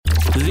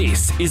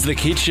This is The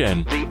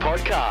Kitchen, The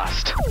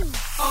podcast.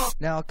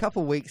 Now, a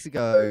couple weeks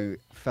ago,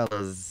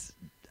 fellas,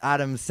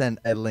 Adam sent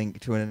a link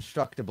to an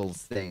Instructables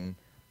thing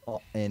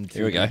into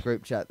Here we go. the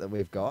group chat that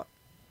we've got.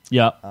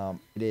 Yeah.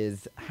 It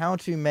is how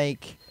to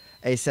make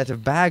a set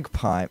of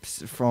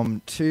bagpipes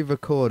from 2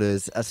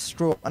 recorders, a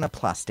straw, and a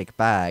plastic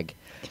bag.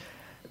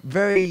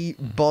 Very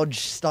bodge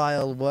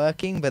style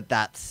working, but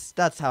that's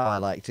how I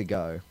like to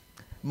go.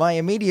 My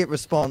immediate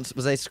response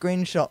was a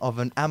screenshot of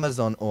an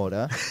Amazon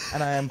order,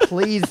 and I am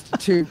pleased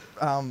to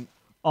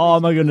Oh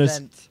my goodness.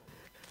 present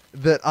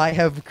that I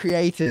have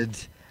created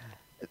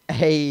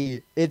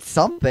it's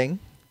something.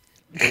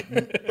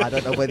 I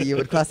don't know whether you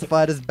would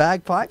classify it as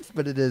bagpipes,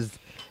 but it is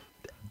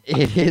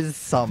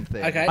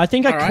something. Okay. I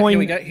think I all right, coined- Here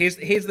we go.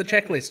 Here's the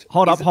checklist.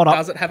 Hold up.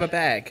 Does it have a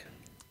bag?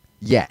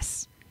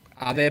 Yes.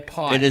 Are there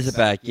pipes? It is a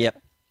bag.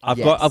 Yep. I've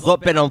Yes.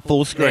 got Ben on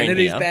full screen And it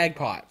is here.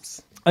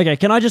 bagpipes. Okay,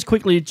 can I just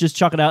quickly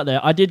chuck it out there?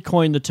 I did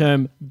coin the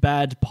term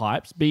bad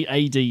pipes,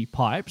 B-A-D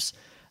pipes,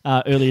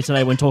 earlier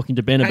today when talking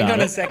to Ben Hang about on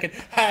a it. second.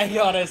 Hang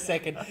on a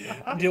second.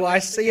 Do I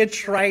see a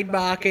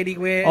trademark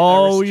anywhere?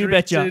 Oh, A you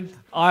betcha. restricted-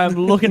 I am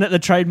looking at the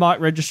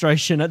trademark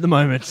registration at the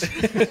moment.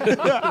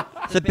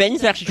 So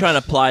Ben's actually trying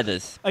to apply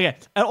this. Okay,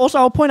 and also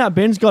I'll point out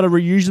Ben's got a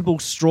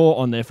reusable straw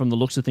on there from the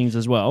looks of things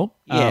as well.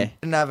 Yeah.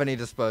 Didn't have any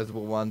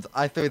disposable ones.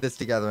 I threw this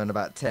together in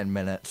about 10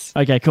 minutes.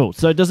 Okay, cool.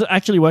 So does it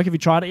actually work? Have you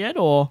tried it yet,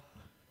 or?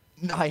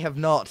 No, I have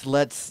not.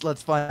 Let's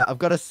find out. I've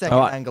got a second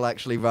Alright. angle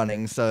actually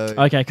running, so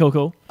Okay,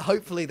 cool.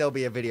 hopefully there'll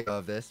be a video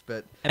of this.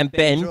 But And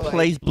Ben, Enjoy.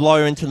 please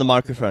blow into the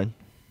microphone.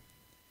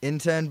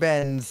 intern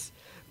Ben's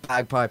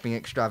bagpiping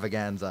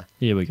extravaganza.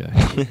 Here we go.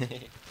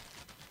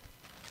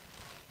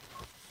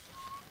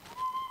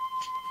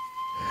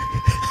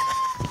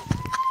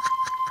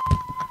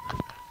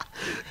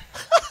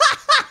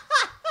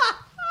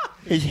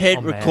 His head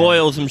Oh, man.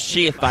 recoils from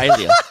sheer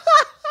failure.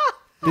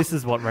 This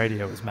is what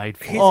radio was made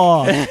for.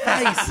 Oh, His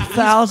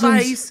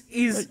Thousands. face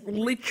is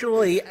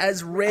literally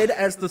as red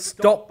as the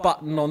stop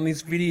button on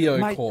this video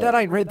Mate, call. that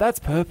ain't red, that's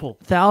purple.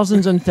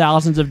 thousands and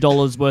thousands of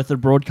dollars worth of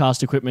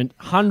broadcast equipment,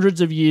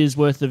 hundreds of years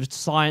worth of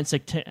science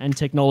and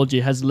technology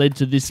has led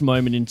to this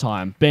moment in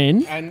time.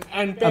 Ben, and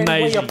Ben,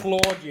 Amazing. we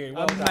applaud you.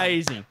 Well done.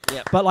 amazing.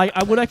 Yep. But like,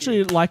 I would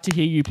actually like to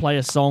hear you play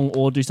a song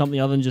or do something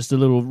other than just a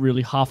little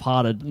really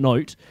half-hearted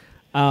note.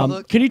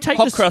 Look, Can you take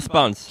Hot the cross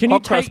buns. Can you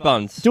Hot cross take-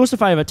 buns. Do us a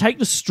favor. Take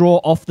the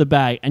straw off the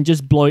bag and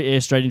just blow air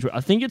straight into it.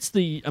 I think it's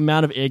the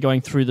amount of air going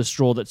through the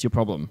straw that's your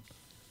problem.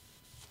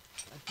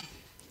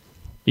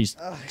 He's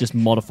just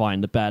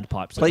modifying the bad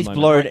pipes. Please at the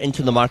blow moment. it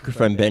into the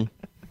microphone, Ben.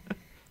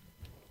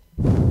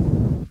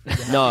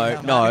 No,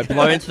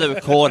 blow into the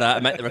recorder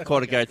and make the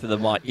recorder go to the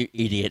mic, you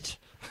idiot.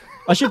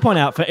 I should point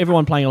out for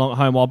everyone playing along at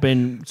home while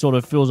Ben sort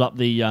of fills up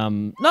the.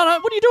 No, what are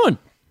you doing?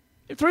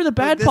 Through the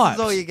bad this pipes.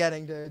 is all you're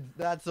getting, dude.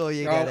 That's all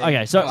you're Oh, getting.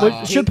 Okay, so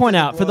Wow. we should point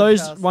out for those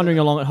Broadcaster. wondering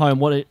along at home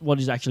what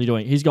he's actually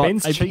doing. He's got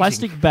Ben's a cheating.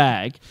 plastic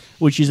bag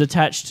which is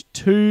attached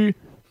to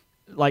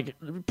like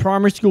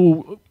primary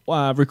school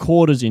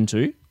recorders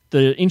into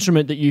the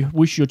instrument that you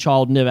wish your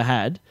child never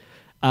had,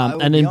 I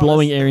will and be then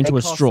blowing honest, air into they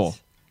a cost- straw.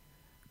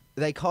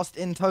 They cost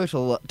in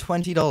total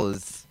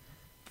 $20.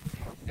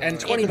 And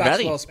 $20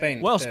 Value. well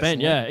spent. Well spent,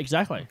 personally. yeah,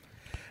 exactly.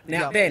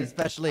 Now, Yeah, Ben,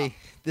 especially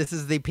this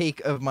is the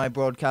peak of my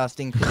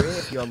broadcasting career.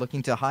 If you're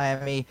looking to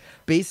hire me,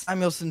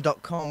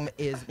 bsamuelson.com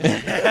is.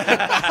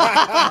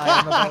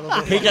 I am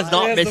available. He does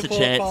not There's miss a the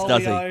chance, does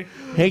portfolio.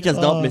 he? He does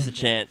not miss a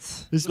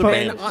chance. This Look, pro-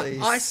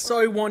 Ben, I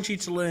so want you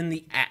to learn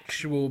the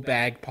actual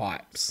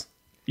bagpipes.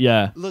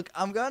 yeah. Look,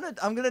 I'm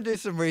gonna do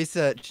some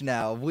research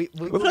now. We've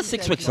got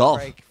 6 weeks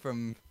off.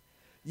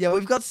 Yeah,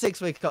 we've got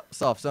 6 weeks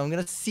off, so I'm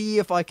gonna see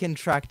if I can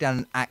track down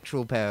an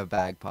actual pair of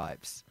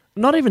bagpipes.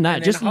 Not even that.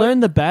 And then Just hope-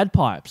 learn the bad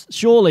pipes.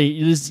 Surely,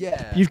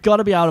 Yeah. you've got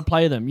to be able to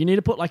play them. You need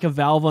to put like a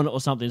valve on it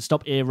or something.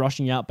 Stop air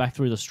rushing out back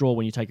through the straw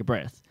when you take a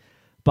breath.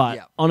 But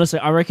Yeah. honestly,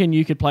 I reckon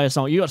you could play a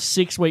song. You got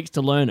 6 weeks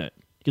to learn it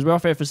because we're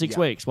off air for 6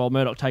 Yeah. weeks while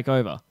Murdoch take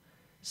over.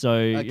 So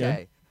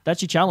Okay.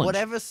 that's your challenge.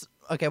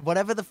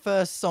 Whatever the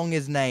first song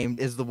is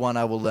named is the one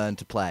I will learn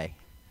to play.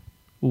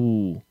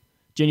 Ooh,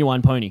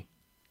 Genuine Pony.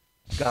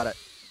 Got it.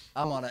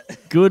 I'm on it.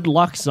 Good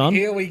luck, son.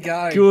 Here we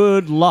go.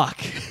 Good luck.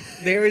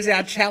 There is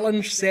our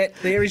challenge set.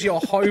 There is your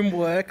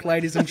homework,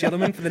 ladies and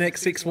gentlemen, for the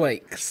next 6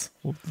 weeks.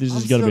 This I'm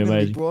is going to still be gonna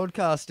amazing.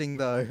 broadcasting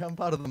though. I'm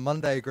part of the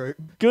Monday group.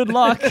 Good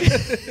luck.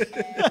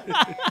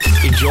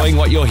 Enjoying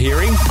what you're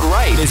hearing?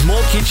 Great. There's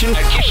more Kitchen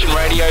at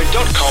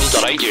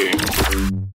kitchenradio.com.au.